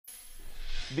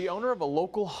The owner of a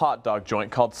local hot dog joint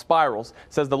called Spirals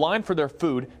says the line for their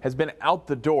food has been out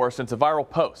the door since a viral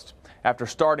post. After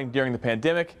starting during the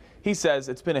pandemic, he says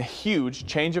it's been a huge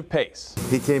change of pace.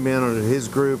 He came in on his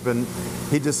group and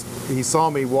he saw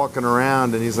me walking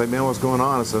around and he's like, man, what's going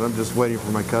on? I said, I'm just waiting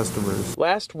for my customers.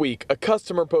 Last week, a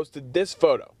customer posted this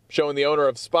photo showing the owner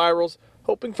of Spirals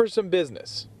hoping for some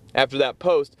business. After that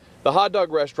post, the hot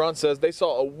dog restaurant says they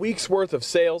saw a week's worth of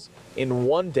sales in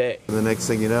one day. The next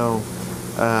thing you know,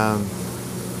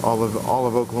 all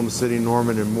of Oklahoma City,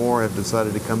 Norman, and more have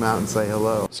decided to come out and say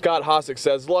hello. Scott Hosick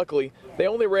says luckily they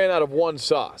only ran out of one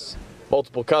sauce.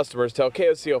 Multiple customers tell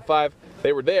KOCO5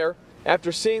 they were there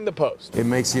after seeing the post. It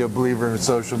makes you a believer in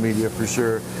social media for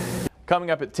sure.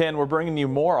 Coming up at 10, we're bringing you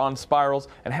more on Spirals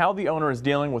and how the owner is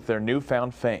dealing with their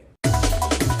newfound fame.